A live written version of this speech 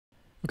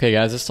Okay,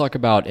 guys, let's talk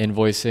about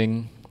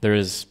invoicing.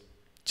 There's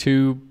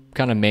two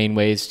kind of main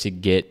ways to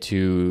get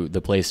to the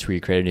place where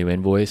you create a new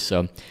invoice.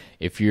 So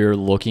if you're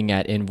looking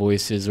at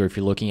invoices or if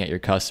you're looking at your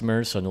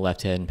customers, so on the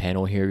left-hand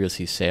panel here, you'll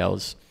see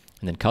sales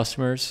and then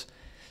customers.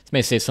 It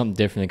may say something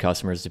different than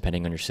customers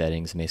depending on your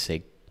settings. It may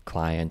say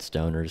clients,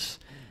 donors.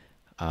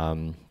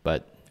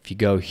 But if you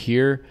go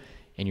here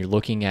and you're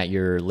looking at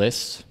your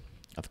list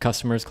of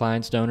customers,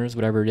 clients, donors,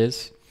 whatever it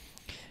is,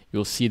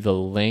 you'll see the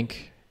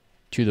link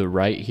to the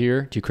right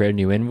here to create a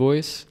new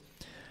invoice,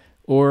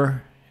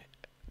 or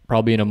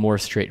probably in a more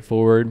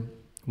straightforward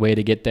way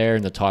to get there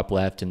in the top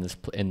left in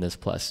this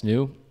plus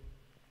new.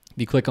 If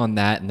you click on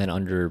that and then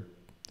under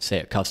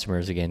say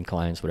customers again,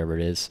 clients, whatever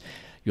it is,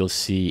 you'll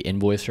see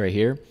invoice right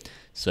here.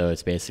 So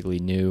it's basically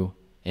new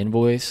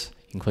invoice.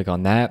 You can click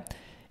on that,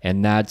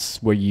 and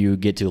that's where you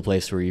get to a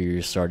place where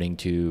you're starting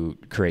to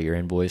create your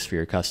invoice for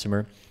your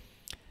customer.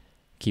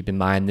 Keep in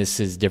mind, this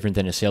is different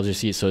than a sales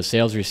receipt. So a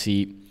sales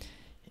receipt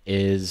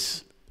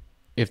is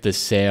if the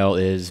sale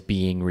is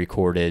being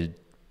recorded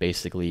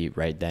basically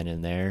right then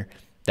and there.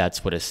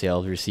 That's what a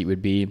sales receipt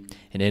would be.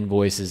 An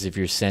invoice is if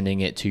you're sending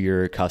it to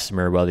your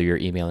customer, whether you're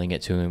emailing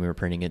it to them or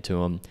printing it to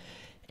them,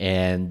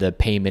 and the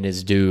payment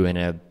is due in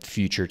a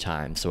future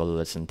time. So whether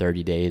that's in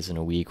 30 days, in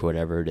a week,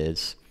 whatever it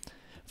is,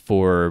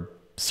 for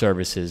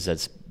services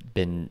that's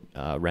been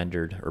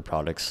rendered or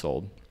products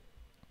sold.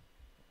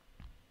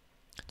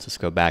 So let's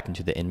go back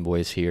into the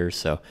invoice here.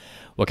 So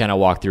we'll kind of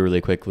walk through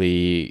really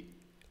quickly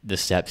the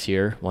steps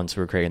here once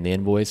we're creating the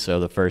invoice. So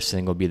the first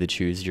thing will be to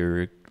choose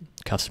your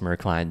customer,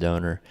 client,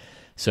 donor.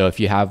 So if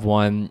you have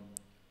one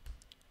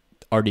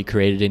already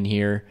created in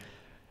here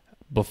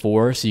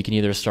before, so you can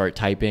either start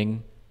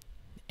typing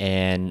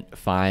and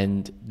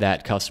find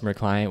that customer,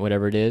 client,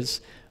 whatever it is,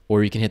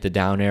 or you can hit the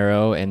down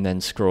arrow and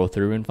then scroll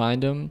through and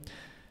find them.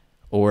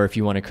 Or if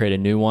you want to create a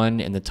new one,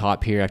 in the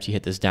top here, after you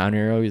hit this down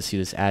arrow, you'll see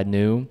this add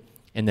new,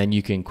 and then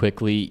you can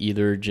quickly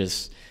either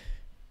just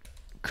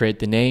create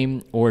the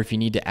name, or if you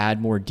need to add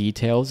more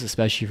details,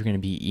 especially if you're going to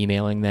be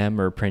emailing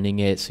them or printing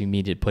it, so you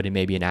need to put in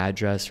maybe an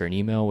address or an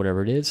email,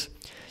 whatever it is,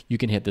 you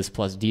can hit this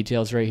plus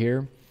details right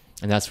here,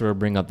 and that's where it'll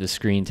bring up the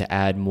screen to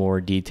add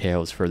more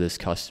details for this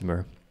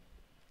customer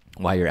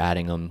while you're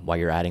adding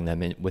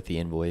them in with the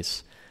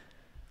invoice.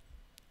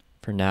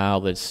 For now,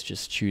 let's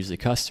just choose the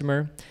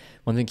customer.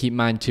 One thing to keep in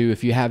mind too,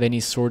 if you have any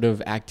sort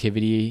of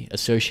activity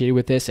associated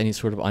with this, any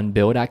sort of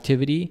unbilled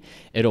activity,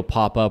 it'll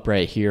pop up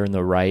right here on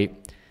the right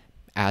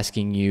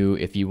asking you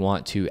if you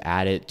want to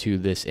add it to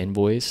this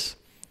invoice,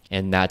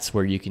 and that's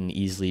where you can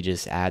easily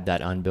just add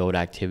that unbilled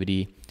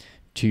activity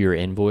to your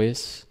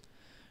invoice.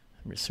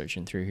 I'm just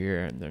searching through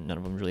here and none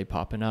of them really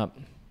popping up,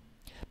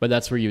 but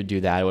that's where you would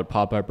do that. It would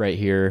pop up right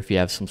here if you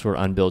have some sort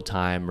of unbilled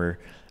time or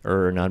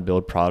an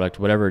unbilled product,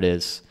 whatever it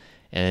is,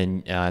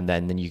 and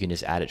then you can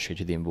just add it straight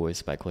to the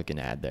invoice by clicking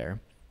add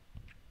there.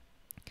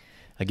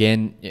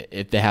 Again,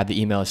 if they have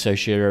the email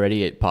associated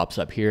already, it pops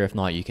up here. If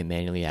not, you can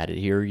manually add it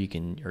here. You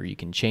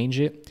can change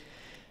it.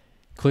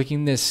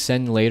 Clicking this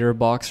send later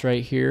box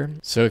right here.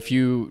 So if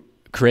you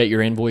create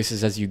your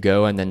invoices as you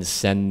go and then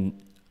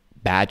send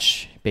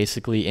batch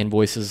basically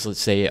invoices, let's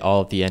say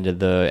all at the end of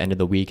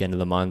the week, end of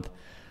the month,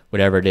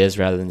 whatever it is,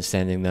 rather than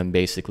sending them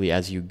basically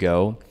as you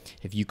go.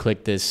 If you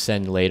click this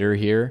send later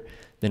here,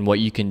 then what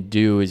you can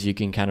do is you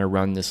can kind of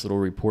run this little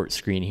report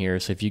screen here.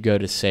 So if you go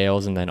to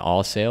sales and then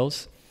all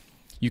sales,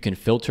 you can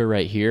filter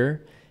right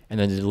here, and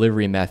then the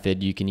delivery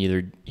method, you can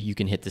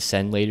hit the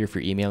send later if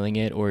you're emailing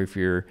it, or if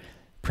you're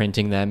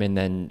printing them and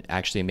then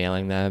actually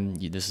mailing them,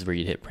 this is where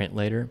you'd hit print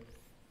later.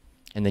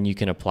 And then you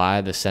can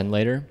apply the send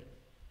later.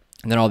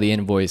 And then all the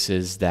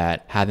invoices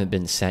that haven't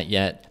been sent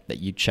yet, that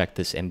you check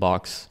this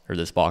inbox or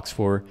this box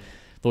for,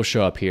 they'll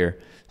show up here.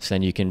 So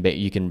then you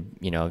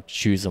can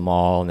choose them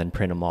all and then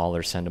print them all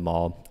or send them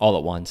all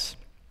at once.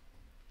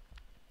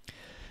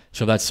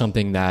 So that's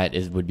something that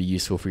would be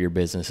useful for your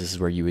business. This is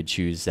where you would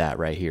choose that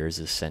right here is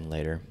this send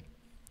later.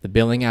 The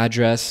billing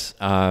address,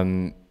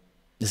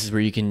 this is where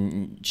you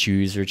can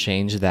choose or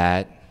change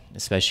that,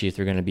 especially if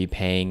they're going to be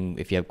paying,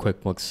 if you have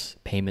QuickBooks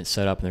payments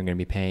set up and they're going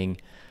to be paying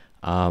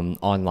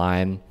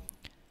online,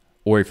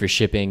 or if you're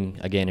shipping,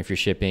 again, if you're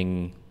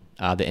shipping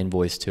the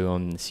invoice to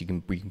them, so you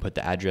can put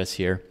the address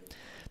here.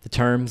 The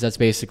terms, that's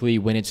basically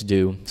when it's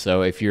due.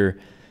 So if you're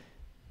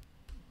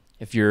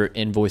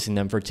invoicing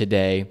them for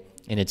today,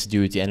 and it's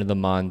due at the end of the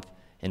month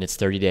and it's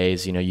 30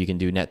 days, you can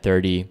do net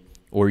 30,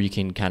 or you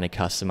can kind of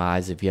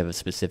customize if you have a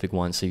specific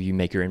one. So if you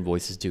make your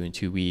invoices due in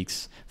 2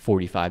 weeks,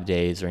 45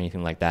 days, or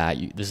anything like that,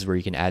 this is where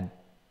you can add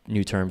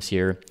new terms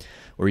here,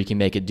 or you can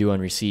make it due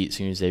on receipt. As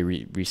soon as they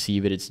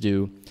receive it, it's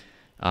due,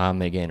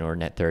 again, or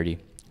net 30.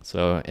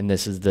 So, and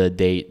this is the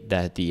date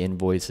that the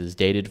invoice is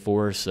dated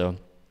for. So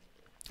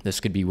this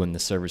could be when the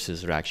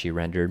services are actually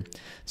rendered.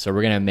 So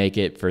we're going to make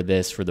it for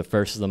the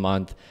first of the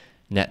month,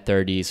 net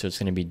 30, so it's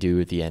going to be due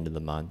at the end of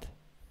the month.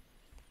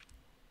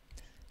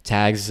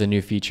 Tags is a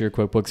new feature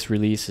QuickBooks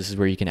release. This is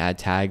where you can add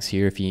tags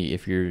here if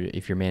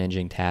you're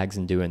managing tags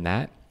and doing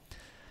that.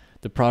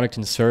 The product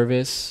and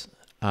service,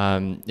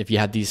 if you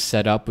have these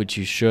set up, which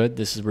you should,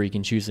 this is where you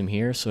can choose them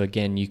here. So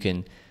again, you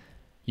can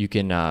you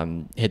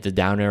can hit the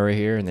down arrow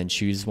here and then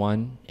choose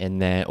one,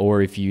 and then,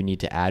 or if you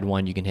need to add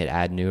one, you can hit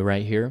add new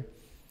right here,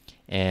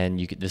 and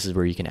this is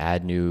where you can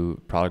add new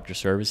product or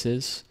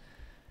services.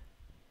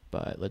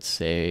 But let's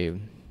say we're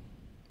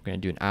going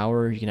to do an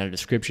hour. You can add a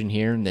description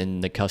here, and then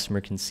the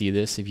customer can see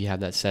this if you have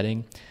that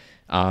setting.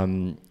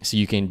 So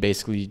you can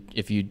basically,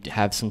 if you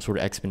have some sort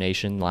of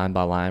explanation line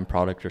by line,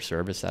 product or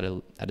service at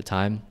a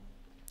time,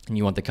 and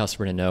you want the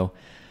customer to know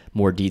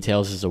more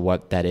details as to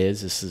what that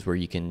is, this is where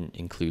you can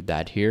include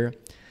that here.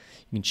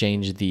 You can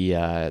change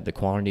the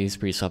quantities,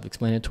 pretty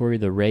self-explanatory.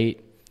 The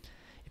rate,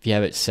 if you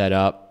have it set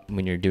up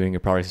when you're doing your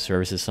products and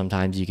services,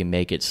 sometimes you can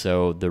make it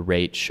so the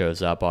rate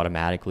shows up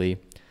automatically,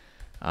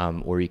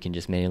 or you can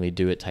just manually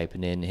do it, type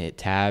it in, hit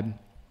tab,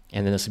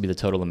 and then this will be the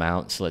total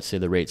amount. So let's say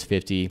the rate's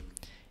 50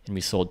 and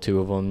we sold 2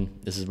 of them.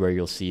 This is where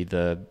you'll see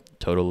the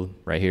total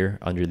right here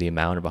under the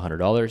amount of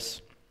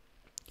 $100.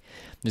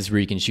 This is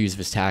where you can choose if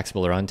it's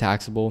taxable or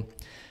untaxable.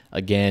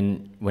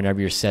 Again, whenever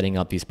you're setting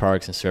up these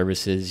products and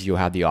services, you'll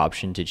have the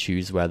option to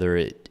choose whether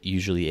it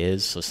usually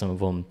is. So some of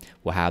them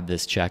will have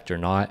this checked or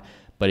not.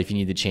 But if you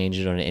need to change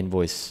it on an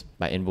invoice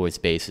by invoice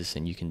basis,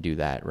 then you can do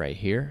that right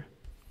here.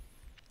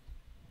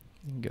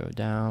 Go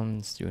down,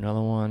 let's do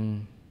another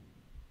one.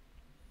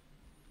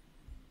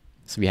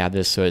 So we have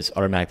this, so it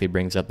automatically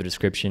brings up the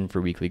description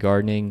for weekly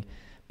gardening,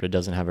 but it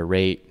doesn't have a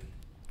rate.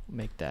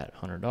 Make that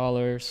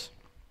 $100.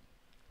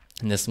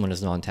 And this one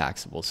is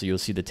non-taxable. So you'll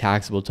see the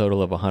taxable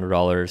total of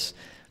 $100,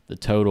 the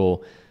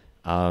total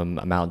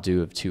amount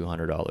due of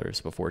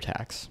 $200 before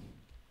tax.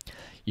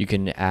 You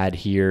can add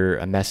here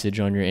a message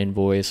on your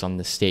invoice on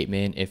the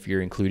statement if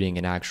you're including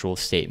an actual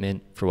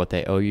statement for what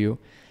they owe you.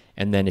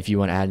 And then if you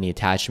want to add any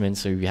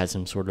attachments, so if you had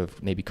some sort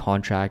of maybe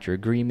contract or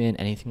agreement,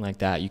 anything like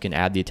that, you can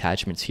add the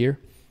attachments here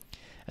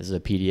as a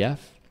PDF.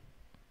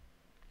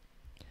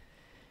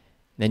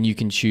 Then you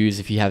can choose,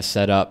 if you have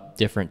set up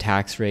different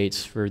tax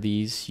rates for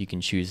these, you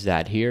can choose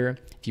that here.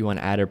 If you want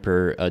to add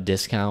a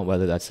discount,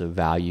 whether that's a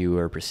value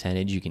or a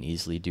percentage, you can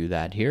easily do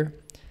that here.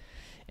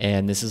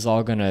 And this is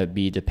all going to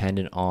be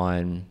dependent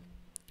on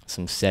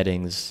some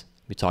settings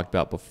we talked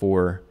about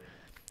before.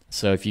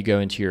 So if you go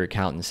into your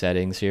account and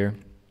settings here,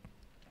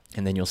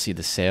 and then you'll see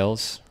the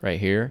sales right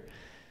here.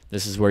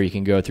 This is where you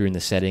can go through in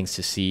the settings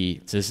to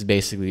see, so this is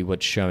basically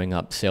what's showing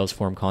up, sales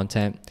form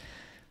content.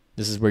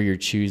 This is where you're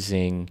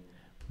choosing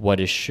what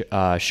is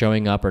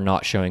showing up or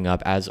not showing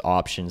up as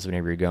options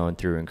whenever you're going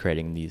through and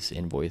creating these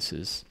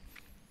invoices.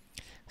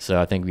 So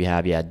I think we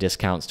have,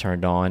 discounts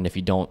turned on. If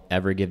you don't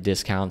ever give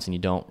discounts and you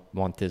don't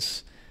want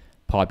this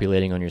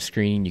populating on your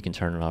screen, you can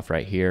turn it off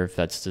right here if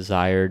that's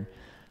desired.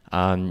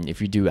 If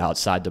you do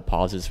outside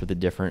deposits with a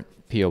different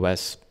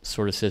POS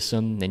sort of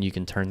system, then you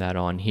can turn that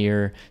on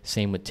here.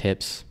 Same with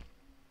tips.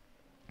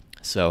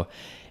 So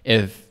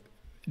if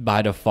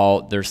by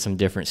default there's some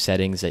different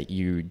settings that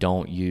you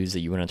don't use that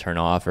you want to turn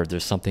off, or if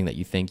there's something that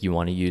you think you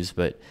want to use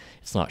but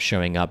it's not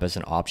showing up as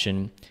an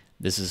option,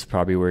 this is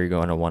probably where you're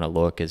going to want to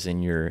look, is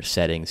in your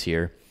settings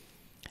here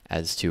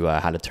as to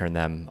how to turn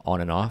them on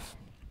and off.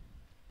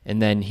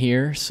 And then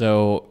here,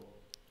 so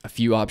a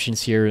few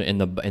options here in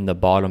the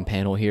bottom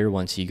panel here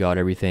once you got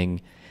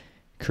everything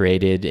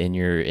created in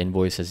your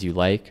invoice as you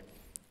like.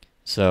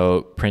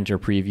 So printer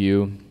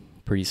preview,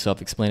 pretty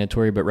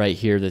self-explanatory, but right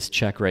here, this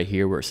check right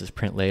here where it says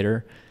print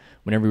later,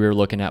 whenever we were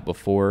looking at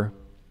before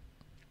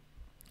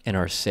in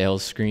our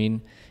sales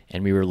screen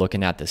and we were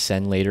looking at the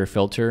send later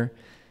filter,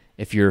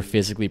 if you're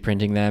physically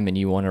printing them and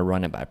you want to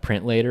run it by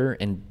print later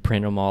and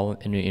print them all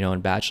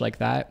in batch like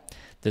that,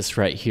 this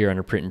right here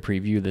under print and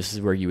preview, this is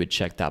where you would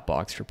check that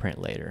box for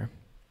print later.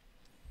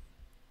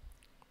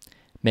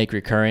 Make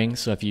recurring,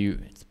 so if you,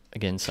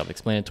 again,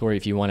 self-explanatory,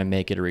 if you want to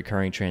make it a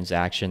recurring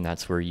transaction,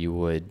 that's where you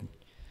would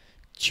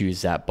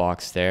choose that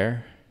box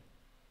there.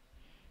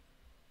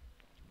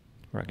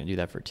 We're not going to do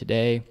that for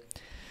today.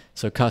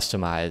 So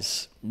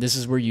customize, this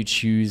is where you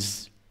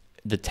choose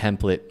the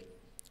template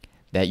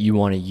that you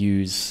want to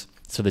use.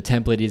 So the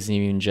template isn't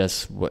even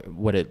just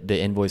the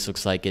invoice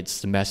looks like,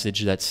 it's the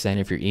message that's sent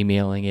if you're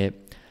emailing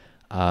it,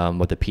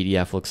 what the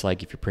PDF looks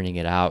like if you're printing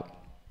it out.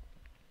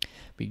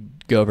 We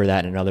go over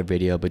that in another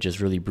video, but just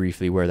really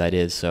briefly where that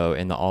is. So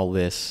in the all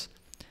lists,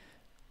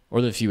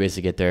 or there's a few ways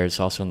to get there. It's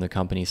also in the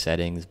company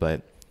settings,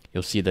 but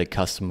you'll see the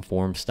custom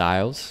form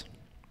styles.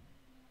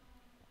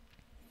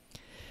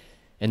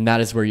 And that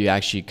is where you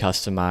actually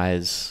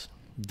customize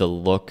the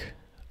look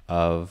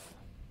of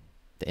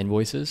the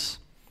invoices.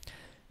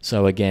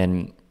 So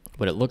again,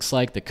 what it looks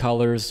like, the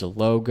colors, the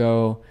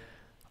logo,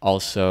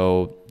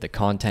 also the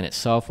content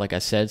itself, like I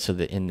said, so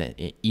that in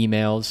the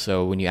emails,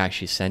 so when you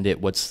actually send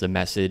it, what's the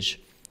message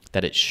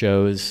that it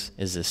shows?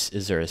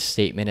 Is there a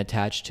statement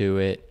attached to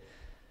it?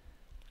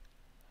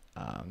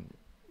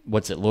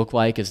 What's it look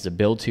like? Is the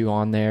bill to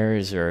on there?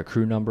 Is there a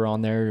crew number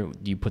on there?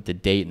 Do you put the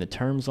date and the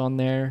terms on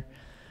there?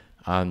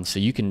 So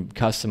you can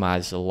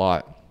customize a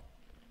lot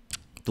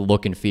the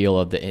look and feel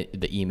of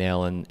the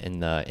email and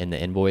the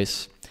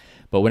invoice.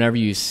 But whenever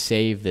you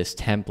save this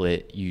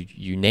template,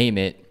 you name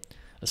it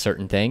a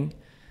certain thing,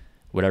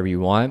 whatever you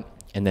want,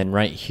 And then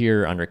right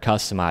here under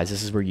customize,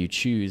 this is where you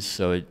choose.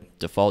 So it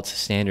defaults to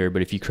standard,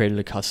 but if you created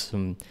a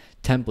custom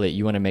template,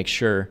 you want to make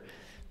sure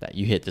that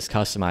you hit this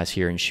customize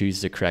here and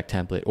choose the correct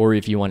template. Or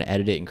if you want to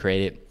edit it and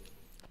create it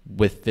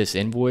with this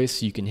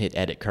invoice, you can hit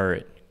edit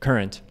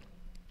current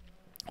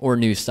or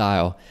new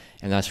style,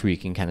 and that's where you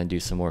can kind of do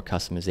some more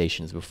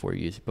customizations before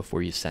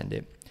you send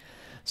it.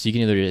 So you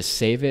can either just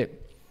save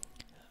it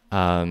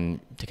to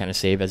kind of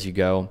save as you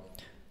go,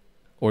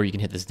 or you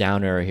can hit this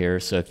down arrow here.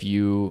 So if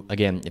you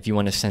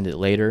want to send it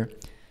later,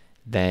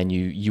 then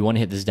you want to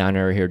hit this down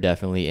arrow here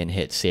definitely and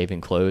hit save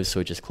and close,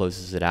 so it just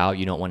closes it out.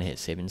 You don't want to hit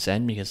save and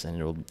send because then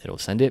it'll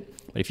send it.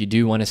 But if you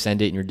do want to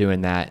send it and you're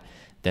doing that,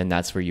 then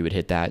that's where you would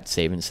hit that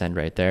save and send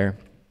right there.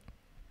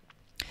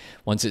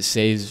 Once it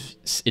saves,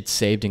 it's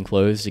saved and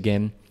closed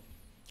again.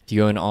 If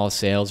you go in all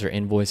sales or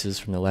invoices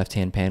from the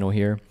left-hand panel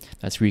here,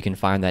 that's where you can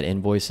find that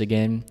invoice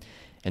again.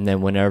 And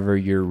then whenever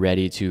you're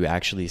ready to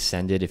actually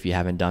send it, if you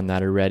haven't done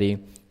that already,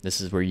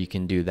 this is where you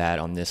can do that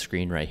on this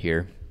screen right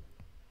here.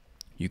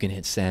 You can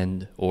hit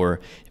send,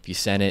 or if you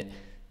send it,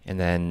 and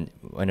then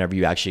whenever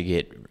you actually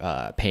get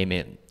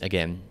payment,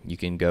 again, you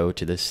can go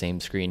to this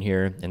same screen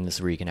here, and this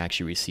is where you can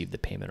actually receive the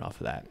payment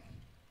off of that.